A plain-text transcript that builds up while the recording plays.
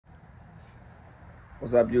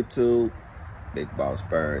What's up, YouTube? Big Boss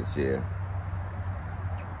Burns here.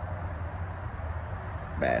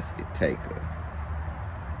 Basket taker.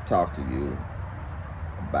 Talk to you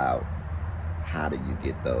about how do you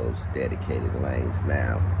get those dedicated lanes.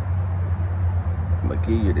 Now, I'm going to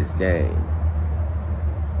give you this game.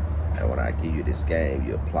 And when I give you this game,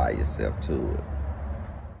 you apply yourself to it.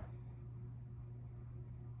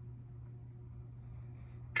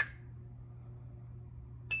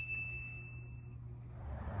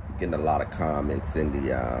 Getting a lot of comments in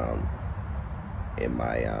the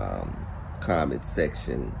my comment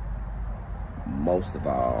section. Most of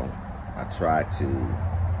all, I try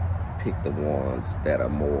to pick the ones that are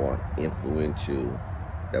more influential,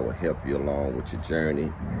 that will help you along with your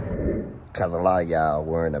journey. Cause a lot of y'all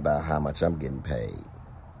worrying about how much I'm getting paid.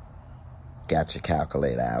 Got your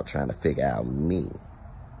calculator out trying to figure out me.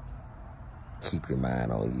 Keep your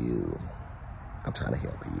mind on you. I'm trying to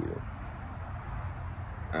help you.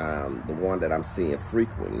 The one that I'm seeing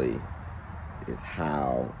frequently is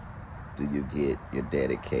how do you get your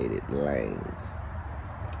dedicated lanes.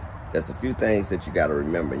 There's a few things that you got to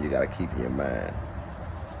remember, you got to keep in your mind.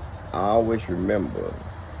 Always remember,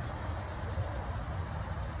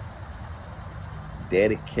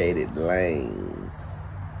 dedicated lanes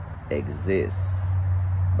exist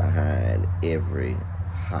behind every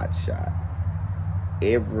hotshot.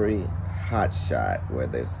 Every hotshot, where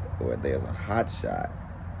there's a hotshot,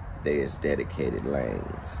 there's dedicated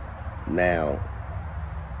lanes. Now,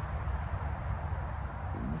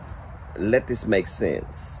 let this make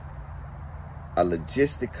sense. A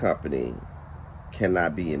logistic company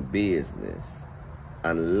cannot be in business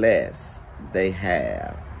unless they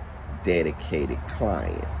have dedicated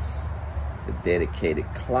clients. The dedicated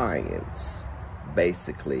clients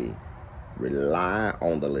basically rely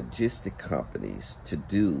on the logistic companies to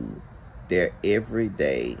do their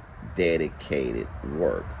everyday dedicated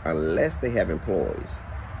work, unless they have employees.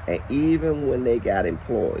 And even when they got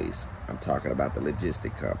employees, I'm talking about the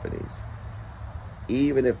logistic companies,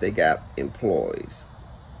 even if they got employees,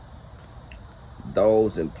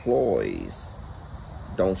 those employees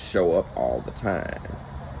don't show up all the time.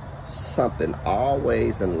 Something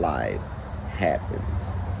always in life happens.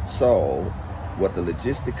 So what the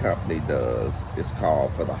logistic company does is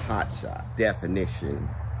called for the hotshot. Definition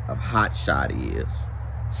of hotshot is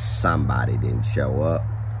somebody didn't show up,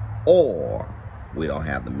 or we don't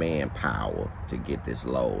have the manpower to get this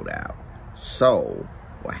load out. So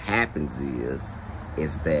what happens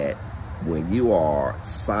is that when you are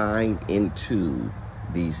signed into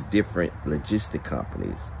these different logistic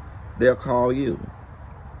companies, they'll call you.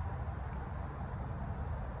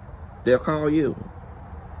 They'll call you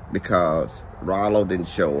because Rollo didn't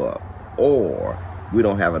show up, or we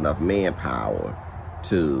don't have enough manpower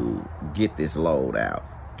to get this load out.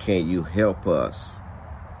 Can you help us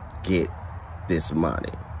get this money?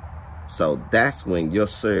 So that's when your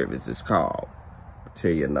service is called. I'll tell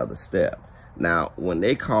you another step. Now, when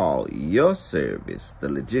they call your service, the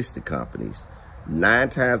logistic companies, 9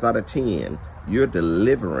 times out of 10, you're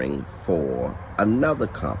delivering for another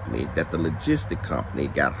company that the logistic company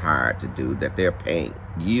got hired to do, that they're paying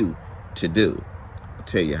you to do. I'll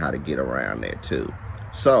tell you how to get around that too.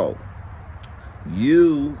 So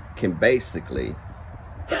you can basically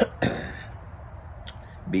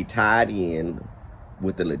be tied in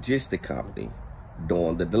with the logistic company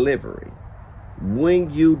doing the delivery. When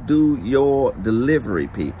you do your delivery,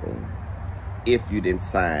 people, if you didn't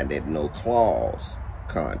sign that no clause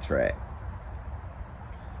contract,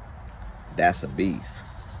 that's a beef.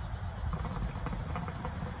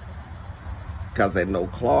 Because that no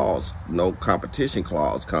clause, no competition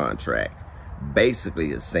clause contract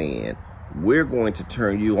basically is saying, we're going to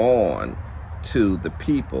turn you on to the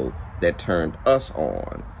people that turned us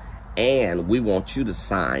on. And we want you to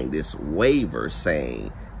sign this waiver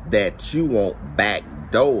saying that you won't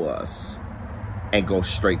backdoor us and go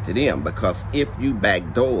straight to them. Because if you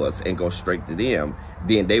backdoor us and go straight to them,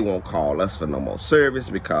 then they won't call us for no more service,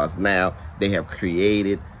 because now they have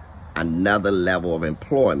created another level of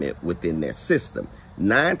employment within their system.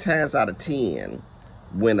 9 times out of 10,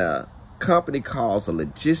 when a company calls a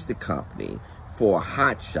logistic company for a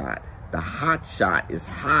hotshot, the hotshot is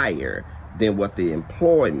higher than what the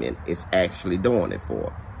employment is actually doing it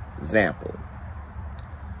for. Example,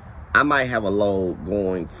 I might have a load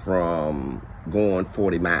going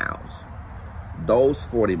 40 miles. Those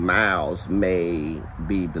 40 miles may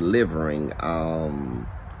be delivering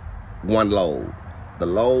one load. The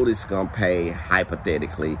load is going to pay,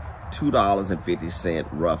 hypothetically, $2.50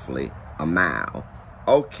 roughly a mile.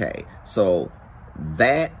 Okay, so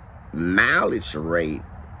that mileage rate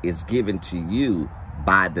is given to you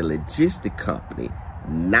by the logistic company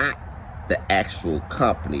not the actual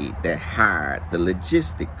company that hired the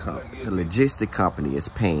logistic company. The logistic company is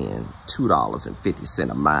paying $2.50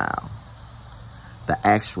 a mile. The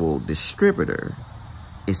actual distributor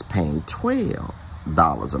is paying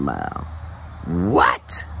 $12 a mile.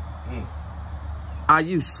 What? Are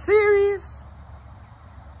you serious?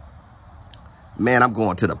 Man, I'm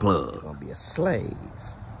going to the plug. I'm gonna be a slave.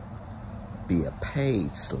 Be a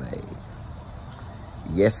paid slave.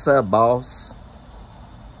 Yes, sir, boss.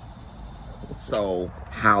 So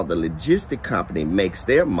how the logistic company makes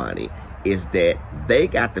their money is that they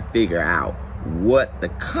got to figure out what the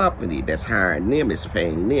company that's hiring them is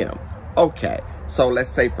paying them. Okay, so let's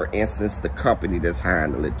say, for instance, the company that's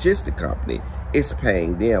hiring the logistic company is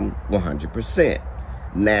paying them 100%.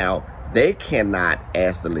 Now, they cannot,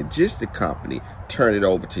 as the logistic company, turn it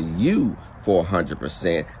over to you for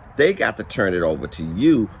 100%. They got to turn it over to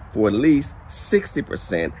you for at least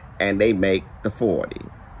 60%, and they make the 40.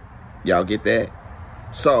 Y'all get that?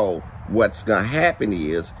 So what's gonna happen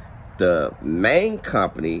is the main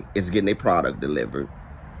company is getting a product delivered.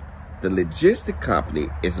 The logistic company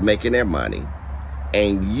is making their money,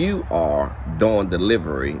 and you are doing the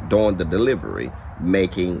delivery,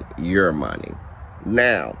 making your money.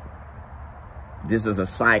 Now, this is a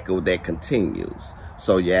cycle that continues.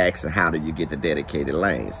 So you're asking, how do you get the dedicated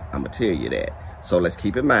lanes? I'm gonna tell you that. So let's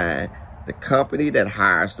keep in mind, the company that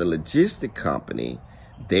hires the logistic company,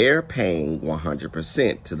 they're paying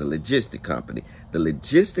 100% to the logistic company. The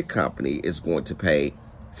logistic company is going to pay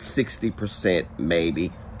 60%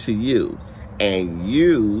 maybe to you, and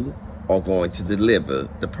you are going to deliver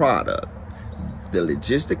the product. The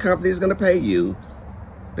logistic company is going to pay you.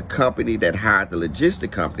 The company that hired the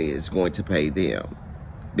logistic company is going to pay them,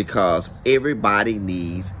 because everybody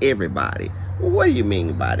needs everybody. Well, what do you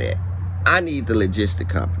mean by that? I need the logistic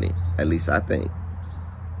company, at least I think.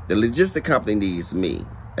 The logistic company needs me,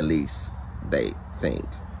 at least they think.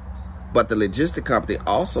 But the logistic company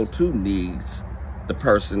also too needs the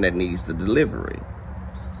person that needs the delivery.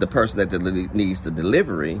 The person that needs the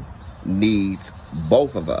delivery needs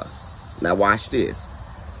both of us. Now watch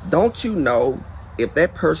this. Don't you know, if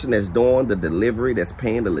that person that's doing the delivery, that's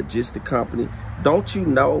paying the logistic company, don't you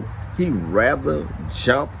know he'd rather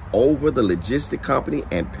jump over the logistic company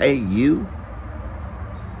and pay you?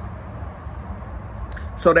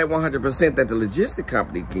 So that 100% that the logistic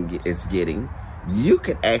company is getting, you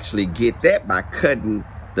can actually get that by cutting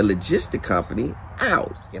the logistic company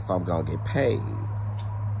out. If I'm gonna get paid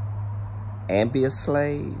and be a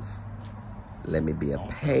slave, let me be a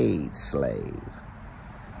paid slave.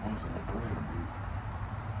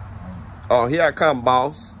 Oh, here I come,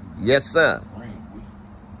 boss. Yes, sir.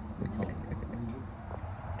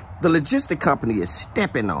 The logistic company is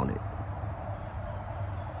stepping on it.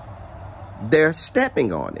 They're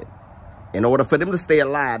stepping on it. In order for them to stay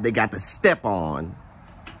alive, they got to step on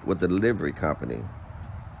what the delivery company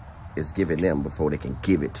is giving them before they can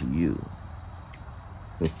give it to you.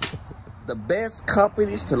 The best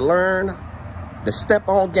companies to learn the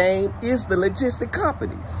step-on game is the logistic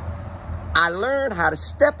companies. I learned how to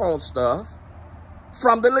step on stuff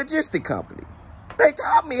from the logistic company. They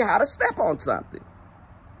taught me how to step on something.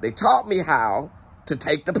 They taught me how to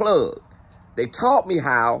take the plug. They taught me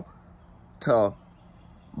how to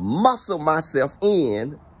muscle myself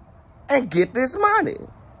in and get this money.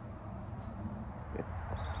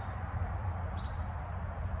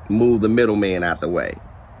 Move the middleman out the way.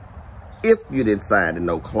 If you didn't sign the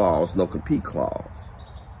no clause, no compete clause,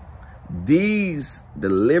 these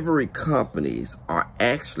delivery companies are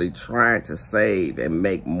actually trying to save and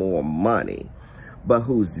make more money. But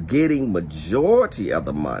who's getting majority of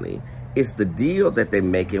the money is the deal that they're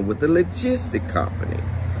making with the logistic company.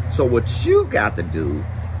 So what you got to do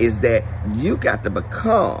is that you got to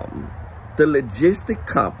become the logistic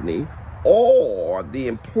company or the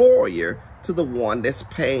employer to the one that's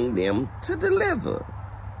paying them to deliver.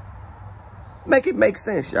 Make it make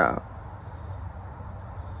sense, y'all.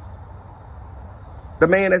 The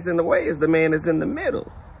man that's in the way is the man that's in the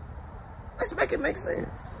middle. Let's make it make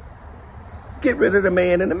sense. Get rid of the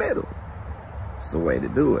man in the middle. It's the way to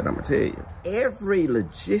do it, I'm gonna tell you. Every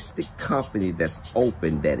logistic company that's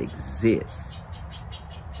open, that exists,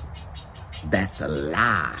 that's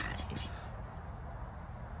alive,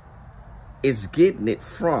 is getting it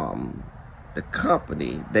from the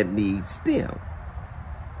company that needs them.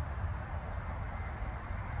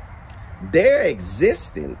 Their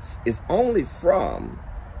existence is only from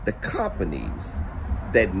the companies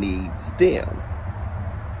that needs them.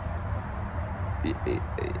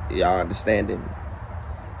 Y'all understanding?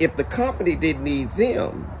 If the company didn't need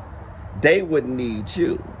them, they wouldn't need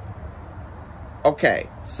you. Okay,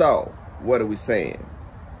 so what are we saying?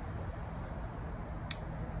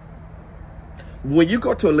 When you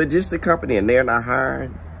go to a logistic company and they're not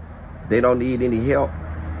hiring, they don't need any help,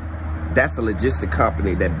 that's a logistic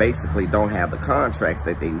company that basically don't have the contracts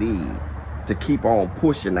that they need to keep on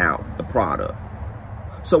pushing out the product.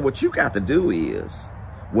 So what you got to do is,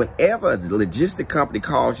 whenever a logistic company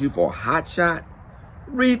calls you for a Hotshot,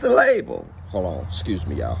 read the label. Hold on, excuse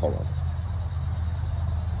me, y'all, hold on.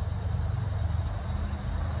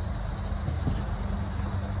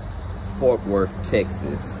 Fort Worth,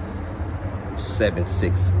 Texas,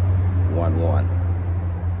 7611.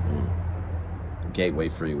 Gateway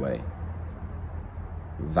Freeway.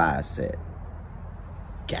 Viset.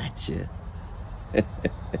 Gotcha.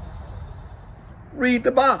 Read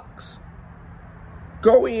the box.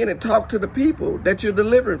 Go in and talk to the people that you're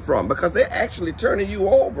delivering from, because they're actually turning you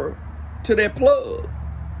over to their plug.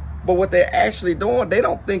 But what they're actually doing, they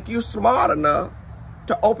don't think you're smart enough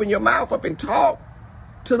to open your mouth up and talk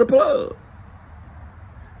to the plug.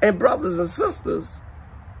 And brothers and sisters,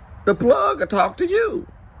 the plug will talk to you,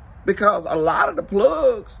 because a lot of the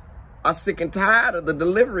plugs are sick and tired of the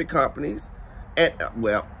delivery companies. And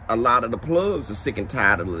well, a lot of the plugs are sick and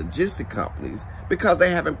tired of the logistic companies because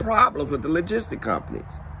they're having problems with the logistic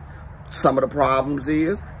companies. Some of the problems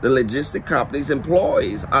is the logistic companies'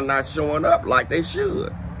 employees are not showing up like they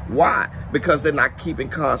should. Why? Because they're not keeping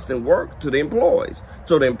constant work to the employees.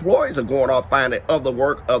 So the employees are going off finding other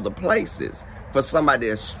work other places for somebody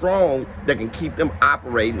that's strong that can keep them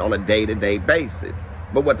operating on a day-to-day basis.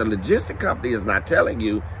 But what the logistic company is not telling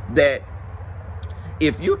you, that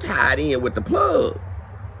if you tied in with the plug,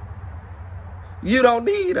 you don't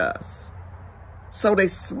need us. So they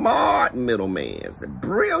smart middlemen, the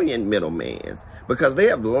brilliant middlemen, because they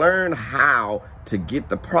have learned how to get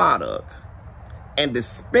the product and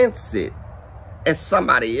dispense it as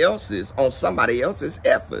somebody else's on somebody else's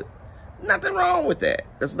effort. Nothing wrong with that.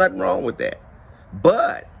 There's nothing wrong with that.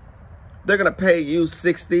 But they're going to pay you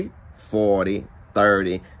 60, 40,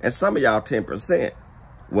 30, and some of y'all 10%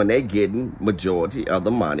 when they're getting majority of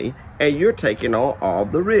the money and you're taking on all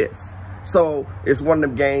the risks. So it's one of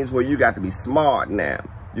them games where you got to be smart now.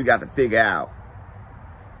 You got to figure out,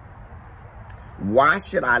 why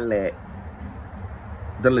should I let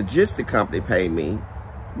the logistic company pay me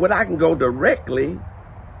when I can go directly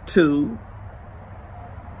to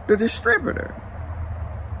the distributor?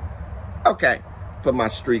 Okay, for my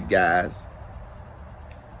street guys,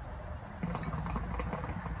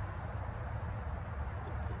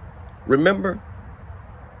 remember,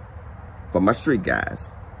 for my street guys,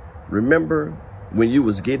 remember when you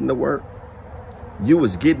was getting to work? You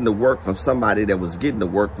was getting to work from somebody that was getting to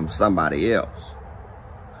work from somebody else.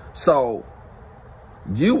 So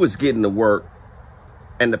you was getting to work,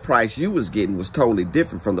 and the price you was getting was totally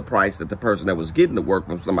different from the price that the person that was getting to work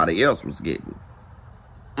from somebody else was getting.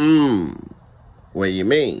 What do you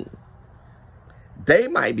mean? They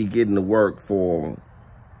might be getting to work for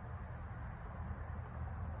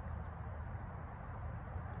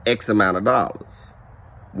X amount of dollars.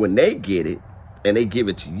 When they get it and they give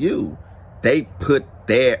it to you, they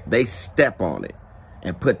step on it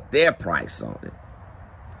and put their price on it.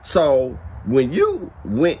 So when you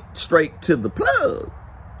went straight to the plug,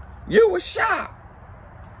 you were shocked.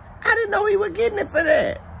 I didn't know he was getting it for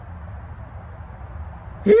that.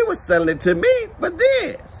 He was selling it to me for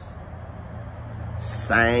this.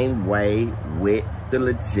 Same way with the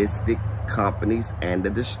logistic companies and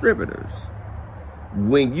the distributors.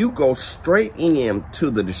 When you go straight in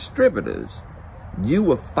to the distributors, you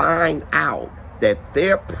will find out that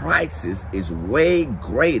their prices is way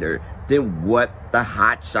greater than what the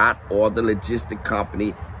Hotshot or the logistic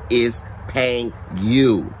company is paying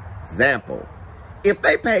you. Example, if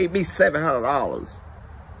they paid me $700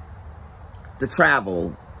 to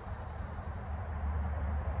travel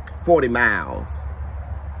 40 miles,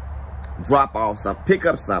 drop off something, pick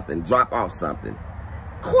up something, drop off something.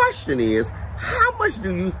 Question is, how much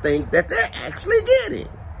do you think that they're actually getting?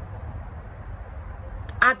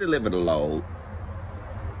 I delivered a load.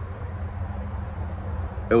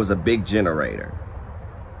 It was a big generator.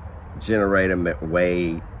 Generator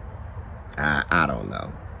weighed, I don't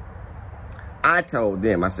know. I told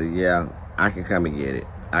them, I said, yeah, I can come and get it.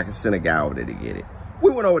 I can send a guy over there to get it.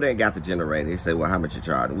 We went over there and got the generator. He said, well, how much you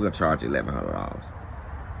charging? We're going to charge you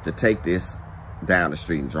 $1,100 to take this down the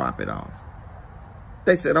street and drop it off.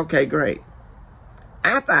 They said, okay, great.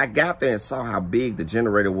 After I got there and saw how big the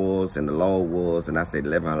generator was and the load was, and I said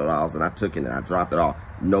 $1,100, and I took it and I dropped it off,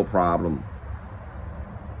 no problem.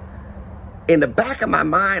 In the back of my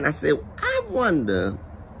mind, I said, I wonder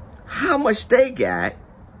how much they got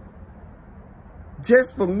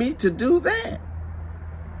just for me to do that.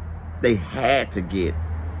 They had to get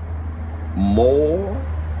more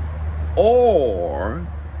or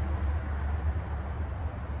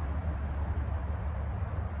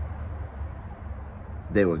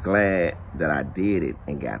they were glad that I did it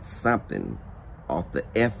and got something off the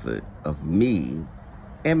effort of me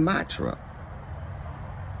and my truck.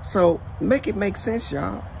 So make it make sense,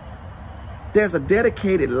 y'all. There's a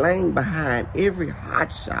dedicated lane behind every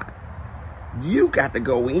hotshot. You got to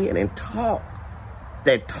go in and talk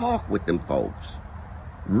that talk with them folks.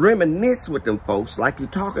 Reminisce with them folks like you're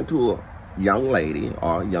talking to a young lady,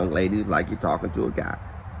 or young ladies like you're talking to a guy.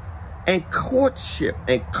 And courtship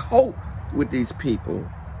and cope with these people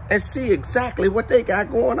and see exactly what they got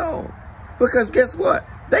going on. Because guess what?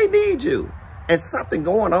 They need you. And something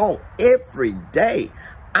going on every day.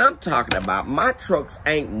 I'm talking about my trucks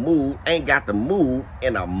ain't got to move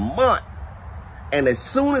in a month. And as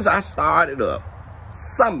soon as I start it up,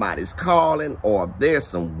 somebody's calling or there's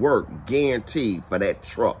some work guaranteed for that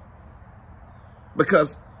truck.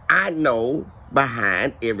 Because I know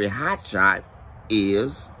behind every hotshot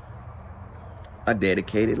is a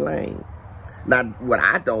dedicated lane. Now, what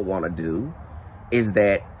I don't want to do is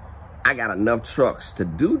that I got enough trucks to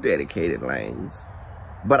do dedicated lanes,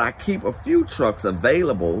 but I keep a few trucks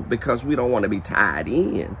available because we don't want to be tied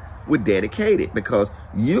in with dedicated, because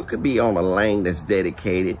you could be on a lane that's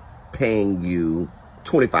dedicated paying you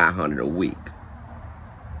 $2,500 a week.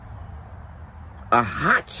 A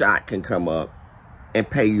hotshot can come up and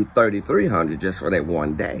pay you $3,300 just for that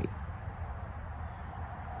one day.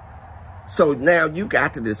 So now you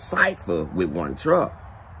got to decipher with one truck.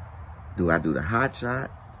 Do I do the hotshot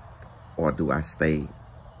or do I stay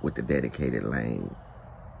with the dedicated lane?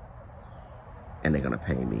 And they're going to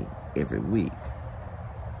pay me every week.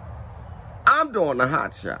 I'm doing the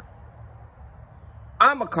hotshot.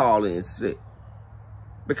 I'm going to call in sick.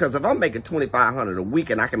 Because if I'm making $2,500 a week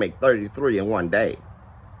and I can make $33 in one day,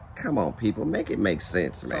 come on, people, make it make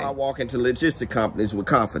sense, man. So I walk into logistic companies with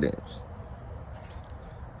confidence.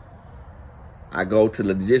 I go to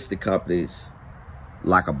logistic companies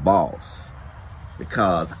like a boss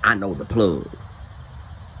because I know the plug.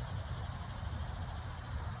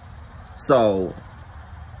 So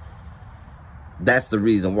that's the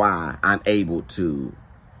reason why I'm able to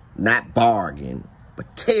not bargain, but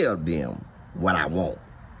tell them what I want.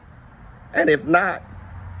 And if not,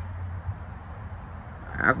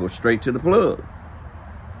 I'll go straight to the plug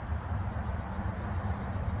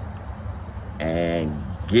and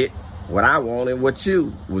get what I wanted, what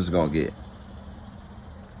you was gonna get.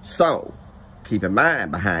 So keep in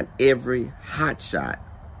mind, behind every hotshot,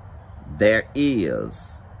 there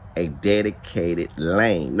is a dedicated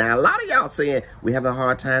lane. Now, a lot of y'all saying we have a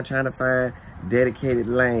hard time trying to find dedicated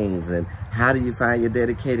lanes, and how do you find your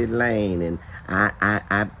dedicated lane? And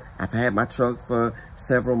I've had my truck for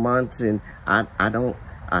several months, and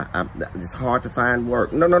it's hard to find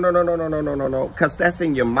work. No, because that's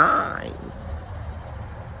in your mind.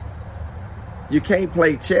 You can't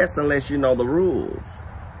play chess unless you know the rules.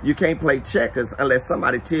 You can't play checkers unless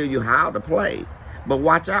somebody tell you how to play. But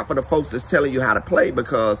watch out for the folks that's telling you how to play,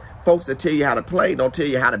 because folks that tell you how to play don't tell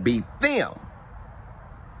you how to beat them.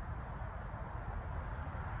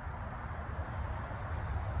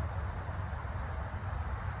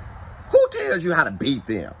 Who tells you how to beat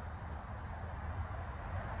them?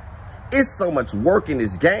 It's so much work in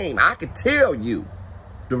this game. I could tell you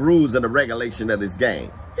the rules and the regulation of this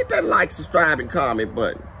game. Hit that like, subscribe, and comment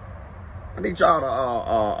button. I need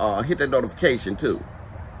y'all to hit that notification too.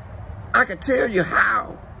 I can tell you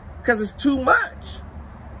how, because it's too much.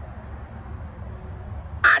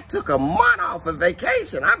 I took a month off of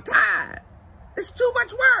vacation. I'm tired. It's too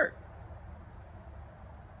much work.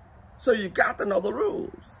 So you got to know the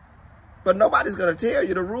rules. But nobody's going to tell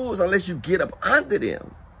you the rules unless you get up under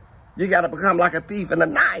them. You got to become like a thief in the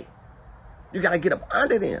night. You got to get up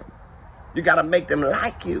under them. You got to make them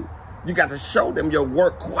like you. You got to show them your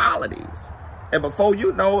work qualities. And before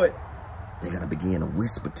you know it, they're going to begin to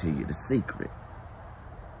whisper to you the secret.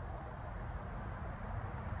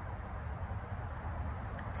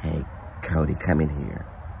 Hey, Cody, come in here.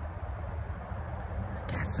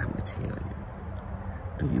 I got something to tell you.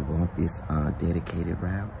 Do you want this dedicated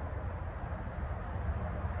route?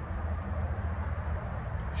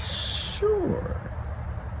 Sure.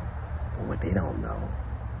 But what they don't know,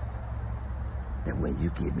 that when you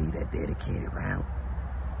give me that dedicated route,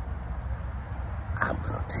 I'm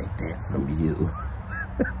gonna take that from you.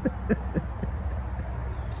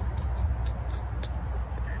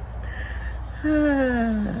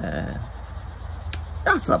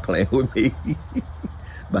 Y'all stop playing with me.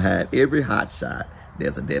 Behind every hotshot,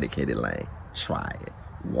 there's a dedicated lane. Try it.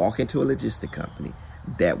 Walk into a logistic company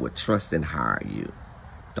that would trust and hire you.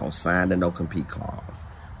 Don't sign the no-compete clause.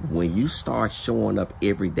 When you start showing up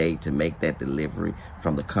every day to make that delivery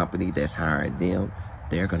from the company that's hiring them,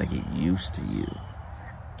 they're going to get used to you.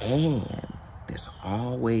 And there's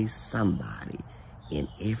always somebody in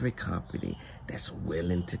every company that's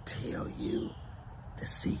willing to tell you the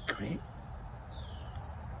secret.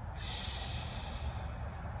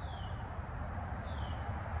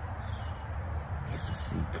 It's a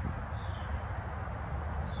secret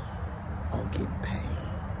on getting paid.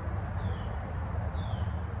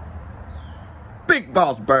 Big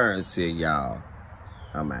Boss Burns here, y'all.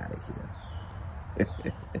 I'm out of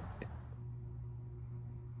here.